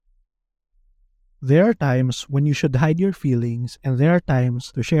There are times when you should hide your feelings, and there are times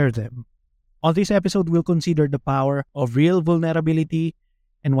to share them. On this episode, we'll consider the power of real vulnerability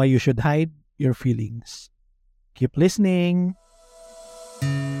and why you should hide your feelings. Keep listening.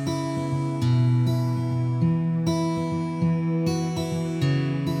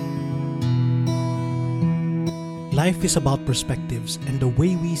 Life is about perspectives, and the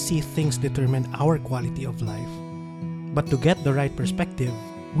way we see things determine our quality of life. But to get the right perspective,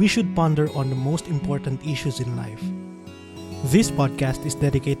 we should ponder on the most important issues in life. This podcast is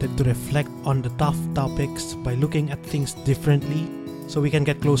dedicated to reflect on the tough topics by looking at things differently so we can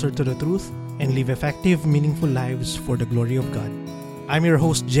get closer to the truth and live effective, meaningful lives for the glory of God. I'm your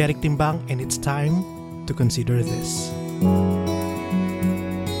host, Jeric Timbang, and it's time to consider this.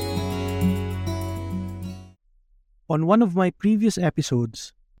 On one of my previous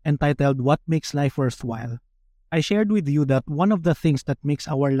episodes, entitled What Makes Life Worthwhile, I shared with you that one of the things that makes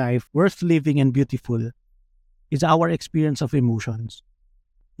our life worth living and beautiful is our experience of emotions.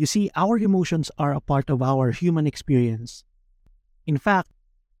 You see, our emotions are a part of our human experience. In fact,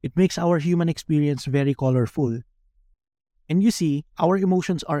 it makes our human experience very colorful. And you see, our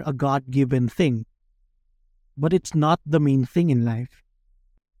emotions are a God-given thing. But it's not the main thing in life.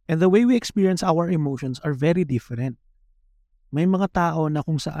 And the way we experience our emotions are very different. May mga tao na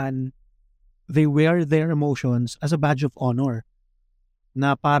kung saan they wear their emotions as a badge of honor.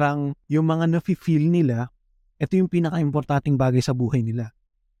 Na parang yung mga nafe-feel nila, ito yung pinaka-importanting bagay sa buhay nila.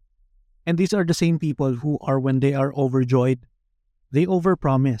 And these are the same people who are, when they are overjoyed, they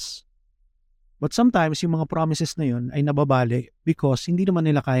overpromise. But sometimes yung mga promises na yun ay nababali because hindi naman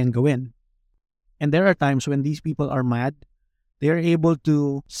nila kayang gawin. And there are times when these people are mad, they are able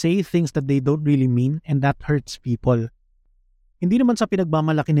to say things that they don't really mean, and that hurts people. Hindi naman sa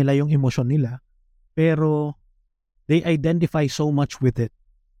pinagmamalaki nila yung emosyon nila, pero they identify so much with it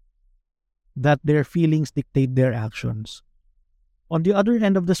that their feelings dictate their actions. On the other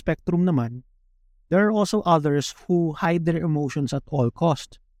end of the spectrum naman, there are also others who hide their emotions at all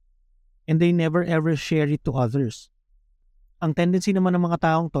cost, and they never ever share it to others. Ang tendency naman ng mga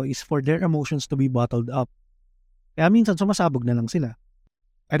taong to is for their emotions to be bottled up. Kaya minsan sumasabog na lang sila.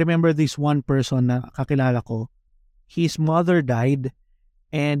 I remember this one person na kakilala ko. His mother died,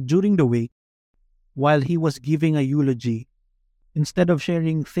 and during the wake, while he was giving a eulogy, instead of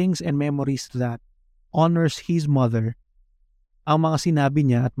sharing things and memories that honors his mother, ang mga sinabi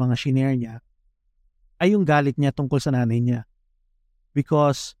niya at mga shinare niya ay yung galit niya tungkol sa nanay niya.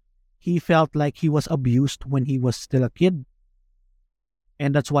 Because he felt like he was abused when he was still a kid.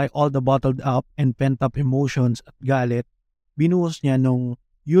 And that's why all the bottled up and pent up emotions at galit, binuhos niya nung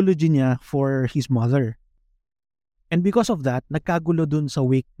eulogy niya for his mother. And because of that, nagkagulo dun sa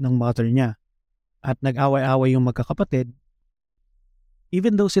wake ng mother niya. At nag-away-away yung magkakapatid.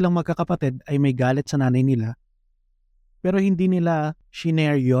 Even though silang magkakapatid ay may galit sa nanay nila, pero hindi nila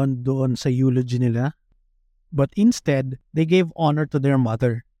shinare yon doon sa eulogy nila. But instead, they gave honor to their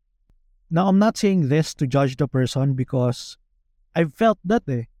mother. Now, I'm not saying this to judge the person because I've felt that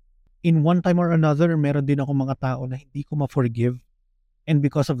In one time or another, meron din ako mga tao na hindi ko ma-forgive. And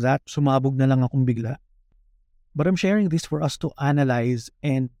because of that, sumabog na lang akong bigla. But I'm sharing this for us to analyze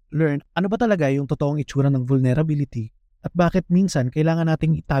and learn ano ba talaga yung totoong itsura ng vulnerability at bakit minsan kailangan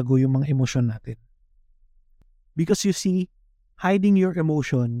nating itago yung mga emosyon natin. Because you see, hiding your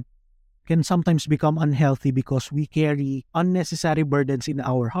emotion can sometimes become unhealthy because we carry unnecessary burdens in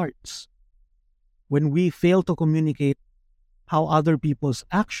our hearts. When we fail to communicate how other people's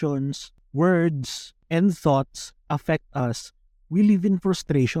actions, words, and thoughts affect us, we live in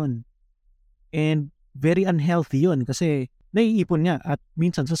frustration. And very unhealthy yun kasi naiipon niya at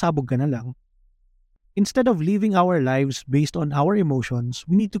minsan sasabog ka na lang. Instead of living our lives based on our emotions,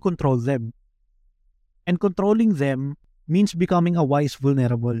 we need to control them. And controlling them means becoming a wise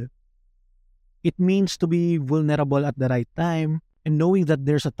vulnerable. It means to be vulnerable at the right time and knowing that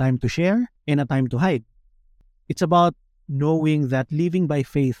there's a time to share and a time to hide. It's about knowing that living by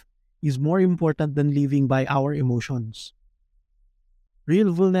faith is more important than living by our emotions.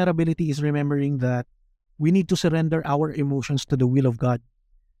 Real vulnerability is remembering that we need to surrender our emotions to the will of God.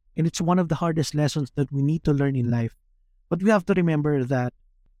 And it's one of the hardest lessons that we need to learn in life. But we have to remember that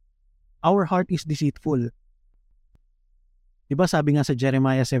our heart is deceitful. Diba sabi nga sa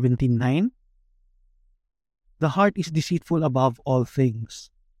Jeremiah 17:9? The heart is deceitful above all things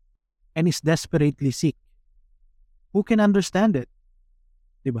and is desperately sick. Who can understand it?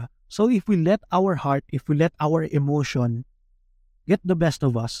 Diba? So if we let our heart, if we let our emotion get the best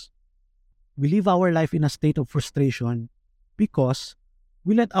of us, we live our life in a state of frustration because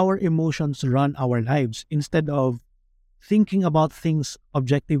we let our emotions run our lives instead of thinking about things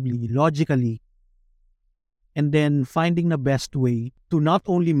objectively, logically, and then finding the best way to not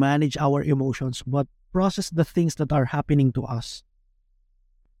only manage our emotions but process the things that are happening to us.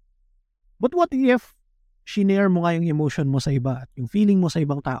 But what if shinare mo nga yung emotion mo sa iba at yung feeling mo sa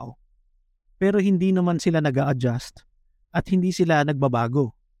ibang tao, pero hindi naman sila nag-a-adjust at hindi sila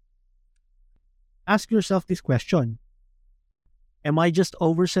nagbabago? Ask yourself this question. Am I just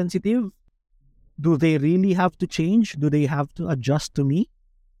oversensitive? Do they really have to change? Do they have to adjust to me?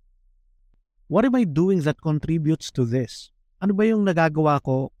 What am I doing that contributes to this? Ano ba yung nagagawa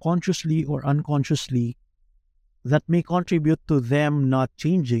ko consciously or unconsciously that may contribute to them not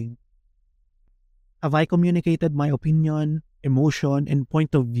changing? Have I communicated my opinion, emotion, and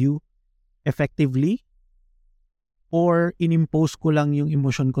point of view effectively? Or inimpose ko lang yung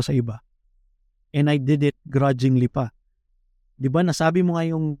emotion ko sa iba? And I did it grudgingly pa. Di ba nasabi mo nga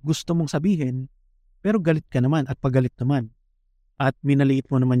yung gusto mong sabihin, pero galit ka naman at pagalit naman. At minaliit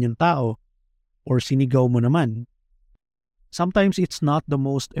mo naman yung tao or sinigaw mo naman. Sometimes it's not the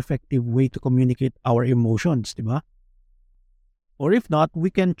most effective way to communicate our emotions, di ba? Or if not,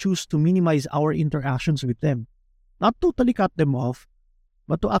 we can choose to minimize our interactions with them. Not totally cut them off,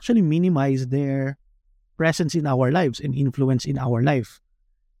 but to actually minimize their presence in our lives and influence in our life.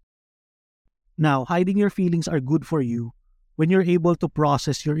 Now, hiding your feelings are good for you when you're able to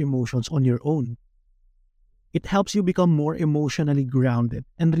process your emotions on your own. It helps you become more emotionally grounded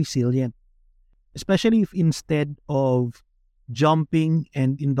and resilient, especially if instead of jumping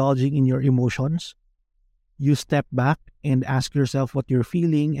and indulging in your emotions, you step back and ask yourself what you're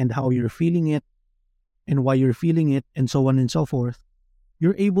feeling and how you're feeling it and why you're feeling it and so on and so forth.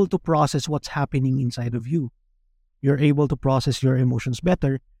 You're able to process what's happening inside of you. You're able to process your emotions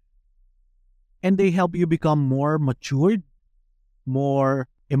better, and they help you become more matured, more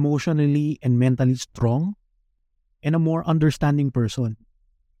emotionally and mentally strong, and a more understanding person,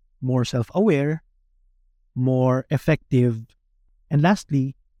 more self-aware, more effective, and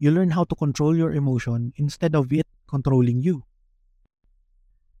lastly, you learn how to control your emotion instead of it controlling you.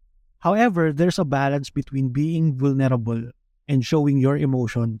 However, there's a balance between being vulnerable and showing your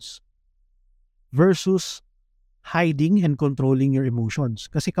emotions versus hiding and controlling your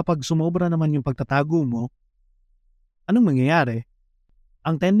emotions. Kasi kapag sumobra naman yung pagtatago mo, anong mangyayari?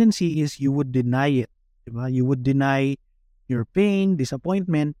 Ang tendency is you would deny it. Diba? You would deny your pain,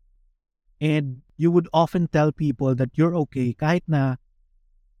 disappointment, and you would often tell people that you're okay kahit na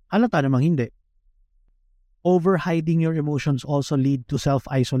halata namang hindi. Over-hiding your emotions also lead to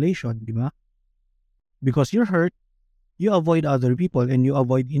self-isolation, di ba? Because you're hurt, you avoid other people and you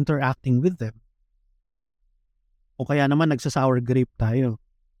avoid interacting with them. O kaya naman nagsasour grape tayo.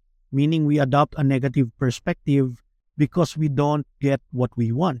 Meaning we adopt a negative perspective because we don't get what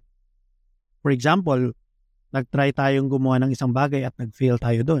we want. For example, nag-try tayong gumawa ng isang bagay at nag-fail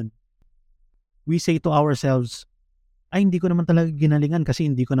tayo doon. We say to ourselves, ay hindi ko naman talaga ginalingan kasi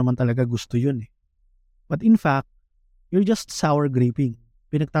hindi ko naman talaga gusto yun eh. But in fact, you're just sour graping.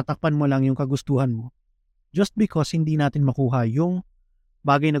 Pinagtatakpan mo lang yung kagustuhan mo just because hindi natin makuha yung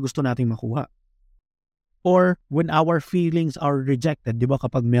bagay na gusto nating makuha. Or when our feelings are rejected, di ba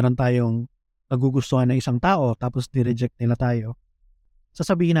kapag meron tayong nagugustuhan na isang tao tapos ni-reject nila tayo,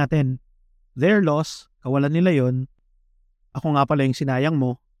 sasabihin natin, their loss, kawalan nila yon, ako nga pala yung sinayang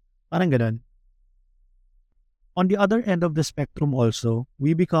mo, parang ganun. On the other end of the spectrum also,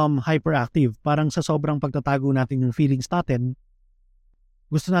 we become hyperactive. Parang sa sobrang pagtatago natin yung feelings natin,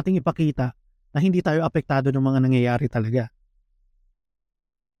 gusto nating ipakita na hindi tayo apektado ng mga nangyayari talaga.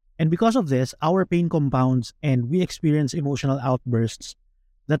 And because of this, our pain compounds and we experience emotional outbursts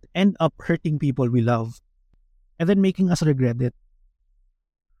that end up hurting people we love and then making us regret it.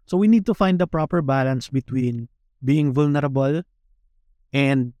 So we need to find the proper balance between being vulnerable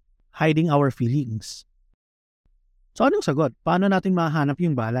and hiding our feelings. So anong sagot? Paano natin mahanap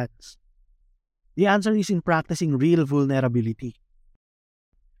yung balance? The answer is in practicing real vulnerability.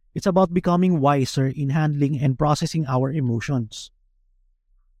 It's about becoming wiser in handling and processing our emotions.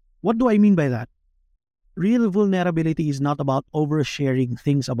 What do I mean by that? Real vulnerability is not about oversharing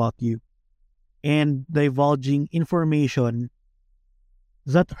things about you and divulging information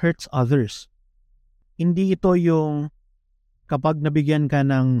that hurts others. Hindi ito yung kapag nabigyan ka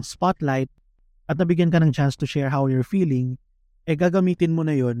ng spotlight at nabigyan ka ng chance to share how you're feeling, gagamitin mo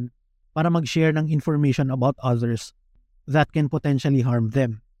na yun para mag-share ng information about others that can potentially harm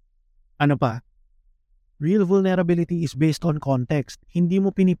them. Ano pa? Real vulnerability is based on context. Hindi mo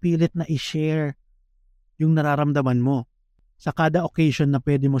pinipilit na i-share yung nararamdaman mo sa kada occasion na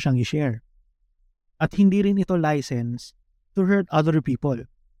pwede mo siyang i-share. At hindi rin ito license to hurt other people.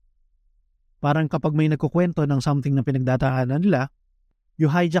 Parang kapag may nagkukwento ng something na pinagdadaanan nila, You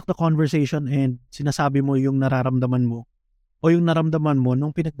hijack the conversation and sinasabi mo yung nararamdaman mo o yung naramdaman mo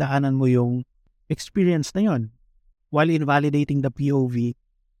nung pinagdaanan mo yung experience na yon while invalidating the POV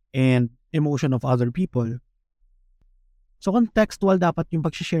and emotion of other people. So contextual dapat yung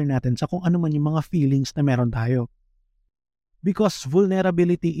pag-share natin sa kung ano man yung mga feelings na meron tayo. Because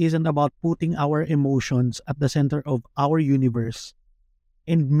vulnerability isn't about putting our emotions at the center of our universe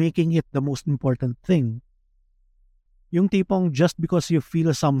and making it the most important thing. Yung tipong just because you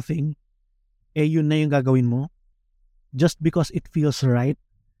feel something, yun na yung gagawin mo. Just because it feels right,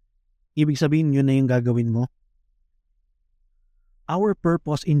 ibig sabihin yun na yung gagawin mo. Our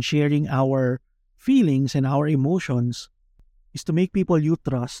purpose in sharing our feelings and our emotions is to make people you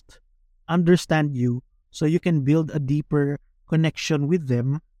trust, understand you, so you can build a deeper connection with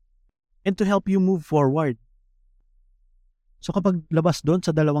them and to help you move forward. So kapag labas doon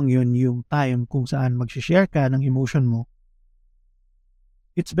sa dalawang yun, yung time kung saan mag-share ka ng emotion mo,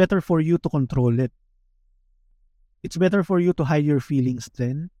 it's better for you to control it. It's better for you to hide your feelings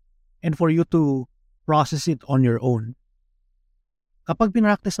then and for you to process it on your own. Kapag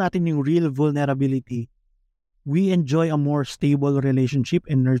pinractice natin yung real vulnerability, we enjoy a more stable relationship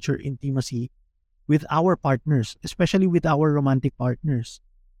and nurture intimacy with our partners, especially with our romantic partners.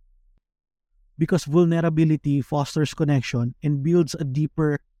 Because vulnerability fosters connection and builds a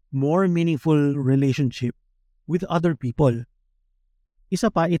deeper, more meaningful relationship with other people. Isa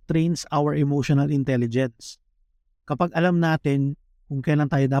pa, it trains our emotional intelligence. Kapag alam natin kung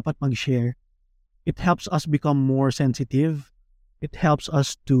kailan tayo dapat mag-share, it helps us become more sensitive. It helps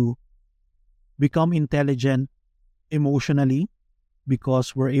us to become intelligent emotionally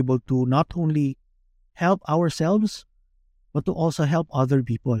because we're able to not only help ourselves, but to also help other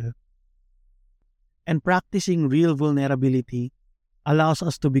people. And practicing real vulnerability allows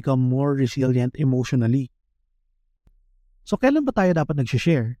us to become more resilient emotionally. So kailan ba tayo dapat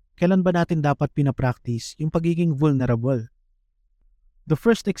nag-share? Kailan ba natin dapat pinapractice yung pagiging vulnerable? The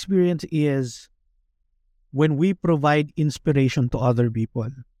first experience is when we provide inspiration to other people.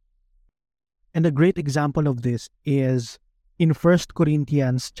 And a great example of this is in 1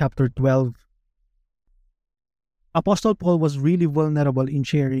 Corinthians chapter 12. Apostle Paul was really vulnerable in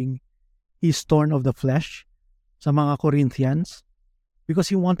sharing his thorn of the flesh sa mga Corinthians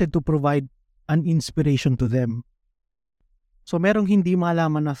because he wanted to provide an inspiration to them. So merong hindi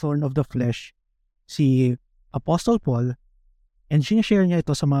malaman na thorn of the flesh si Apostle Paul and sinashare niya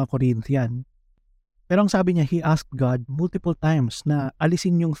ito sa mga Corinthian. Pero ang sabi niya, he asked God multiple times na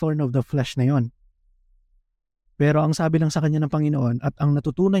alisin yung thorn of the flesh na yon. Pero ang sabi lang sa kanya ng Panginoon at ang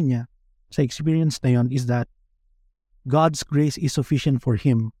natutunan niya sa experience na yon is that God's grace is sufficient for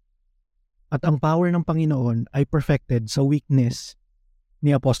him. At ang power ng Panginoon ay perfected sa weakness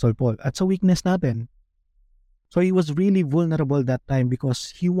ni Apostle Paul at sa weakness natin. So he was really vulnerable that time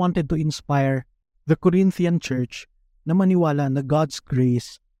because he wanted to inspire the Corinthian church na maniwala na God's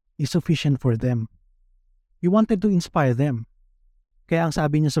grace is sufficient for them. He wanted to inspire them. Kaya ang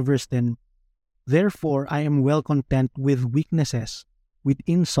sabi niya sa verse 10, "Therefore I am well content with weaknesses, with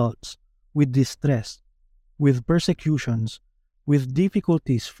insults, with distress, with persecutions, with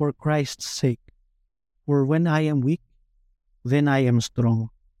difficulties for Christ's sake. For when I am weak, then I am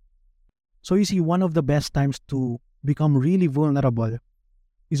strong." So you see, one of the best times to become really vulnerable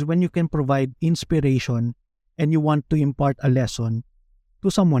is when you can provide inspiration and you want to impart a lesson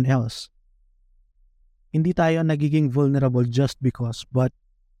to someone else. Hindi tayo nagiging vulnerable just because, but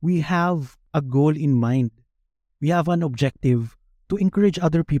we have a goal in mind. We have an objective to encourage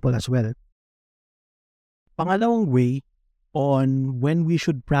other people as well. Pangalawang way on when we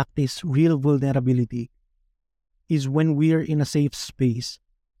should practice real vulnerability is when we are in a safe space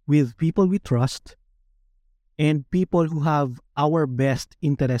with people we trust and people who have our best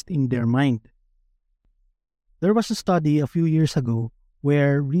interest in their mind. There was a study a few years ago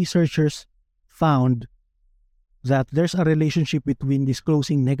where researchers found that there's a relationship between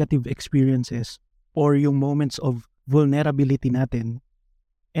disclosing negative experiences or yung moments of vulnerability natin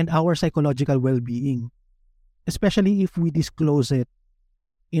and our psychological well-being, especially if we disclose it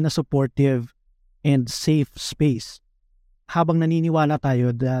in a supportive and safe space. Habang naniniwala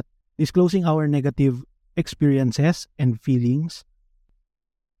tayo that disclosing our negative experiences and feelings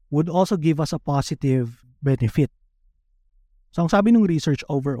would also give us a positive benefit. So ang sabi ng research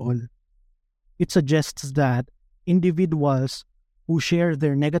overall, it suggests that individuals who share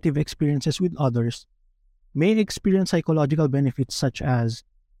their negative experiences with others may experience psychological benefits such as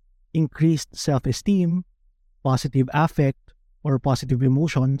increased self-esteem, positive affect or positive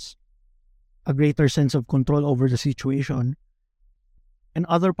emotions, a greater sense of control over the situation, and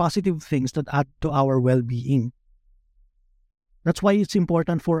other positive things that add to our well-being. That's why it's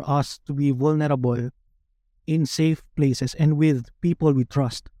important for us to be vulnerable in safe places and with people we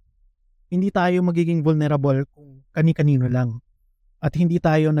trust. Hindi tayo magiging vulnerable kung kani-kanino lang. At hindi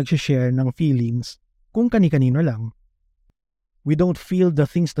tayo nag-share ng feelings kung kani-kanino lang. We don't feel the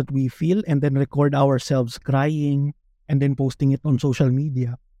things that we feel and then record ourselves crying and then posting it on social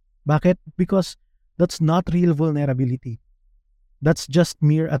media. Bakit? Because that's not real vulnerability. That's just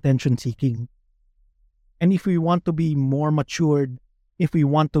mere attention seeking. And if we want to be more matured, if we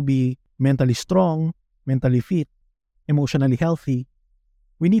want to be mentally strong, mentally fit, emotionally healthy,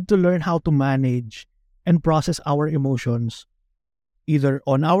 we need to learn how to manage and process our emotions either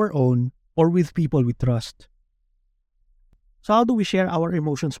on our own or with people we trust. So how do we share our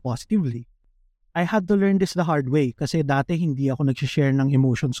emotions positively? I had to learn this the hard way kasi dati hindi ako nag-share ng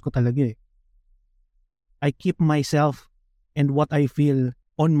emotions ko talaga eh. I keep myself and what I feel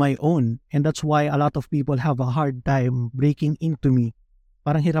on my own, and that's why a lot of people have a hard time breaking into me.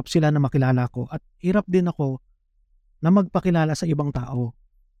 Parang hirap sila na makilala ko at hirap din ako na magpakilala sa ibang tao.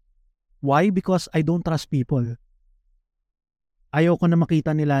 Why? Because I don't trust people. Ayaw ko na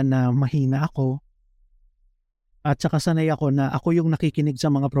makita nila na mahina ako at saka sanay ako na ako yung nakikinig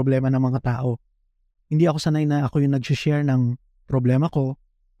sa mga problema ng mga tao. Hindi ako sanay na ako yung nag-share ng problema ko,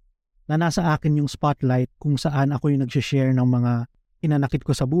 na nasa akin yung spotlight kung saan ako yung nag-share ng mga hinanakit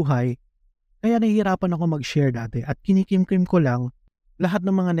ko sa buhay. Kaya nahihirapan ako mag-share dati at kinikimkim ko lang lahat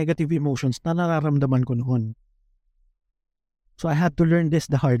ng mga negative emotions na nararamdaman ko noon. So I had to learn this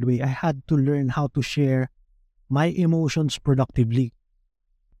the hard way. I had to learn how to share my emotions productively.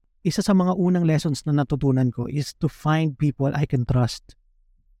 Isa sa mga unang lessons na natutunan ko is to find people I can trust.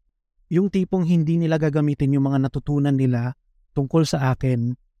 Yung tipong hindi nila gagamitin yung mga natutunan nila tungkol sa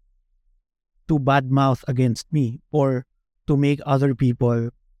akin to badmouth against me or to make other people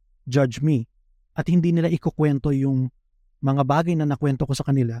judge me. At hindi nila ikukwento yung mga bagay na nakwento ko sa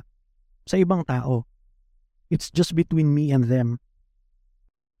kanila sa ibang tao. It's just between me and them.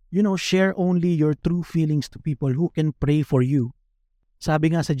 Share only your true feelings to people who can pray for you.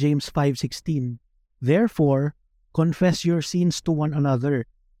 Sabi nga sa James 5:16, "Therefore, confess your sins to one another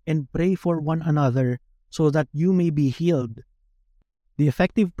and pray for one another so that you may be healed. The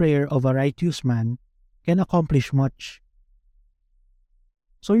effective prayer of a righteous man can accomplish much."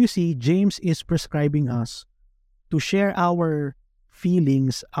 So you see, James is prescribing us to share our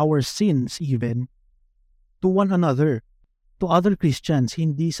feelings, our sins even, to one another, to other Christians,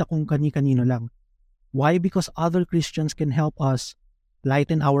 hindi sa kung kani-kanino lang. Why? Because other Christians can help us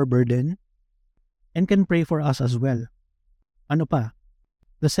lighten our burden and can pray for us as well. Ano pa?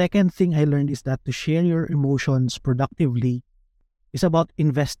 The second thing I learned is that to share your emotions productively is about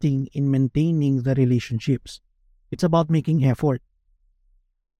investing in maintaining the relationships. It's about making effort.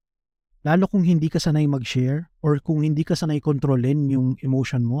 Lalo kung hindi ka sanay mag-share or kung hindi ka sanay kontrolin yung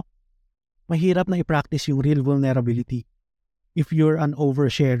emotion mo, mahirap na i-practice yung real vulnerability. If you're an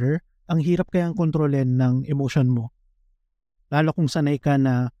oversharer, ang hirap kayang kontrolin ng emotion mo. Lalo kung sanay ka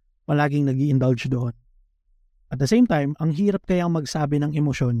na palaging nag-i-indulge doon. At the same time, ang hirap kayang magsabi ng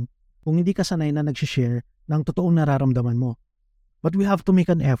emosyon kung hindi ka sanay na nag-share ng totoong nararamdaman mo. But we have to make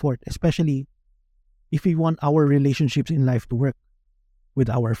an effort, especially if we want our relationships in life to work. With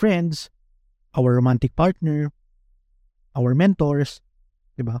our friends, our romantic partner, our mentors,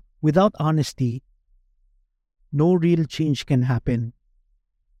 diba? Without honesty, no real change can happen.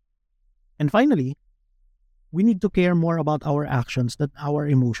 And finally, we need to care more about our actions than our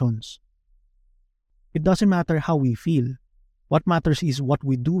emotions. It doesn't matter how we feel. What matters is what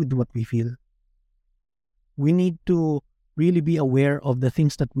we do with what we feel. We need to really be aware of the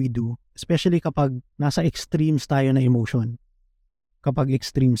things that we do, especially kapag nasa extremes tayo na emotion. Kapag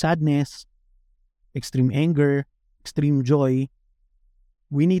extreme sadness, extreme anger, extreme joy,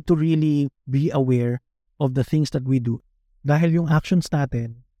 we need to really be aware of the things that we do. Dahil yung actions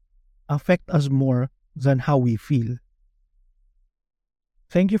natin affect us more than how we feel.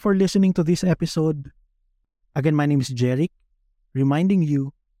 Thank you for listening to this episode. Again, my name is Jeric, reminding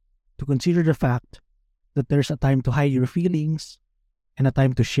you to consider the fact that there's a time to hide your feelings and a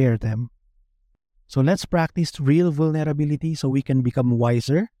time to share them. So let's practice real vulnerability so we can become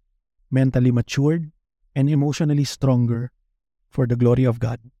wiser, mentally matured, and emotionally stronger for the glory of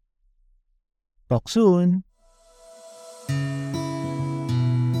God. Talk soon!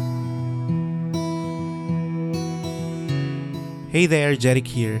 Hey there, Jeric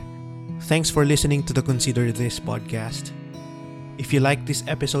here. Thanks for listening to the Consider This podcast. If you like this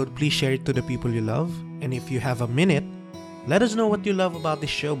episode, please share it to the people you love. And if you have a minute, let us know what you love about this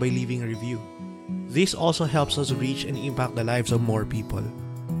show by leaving a review. This also helps us reach and impact the lives of more people.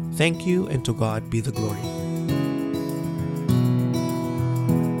 Thank you, and to God be the glory.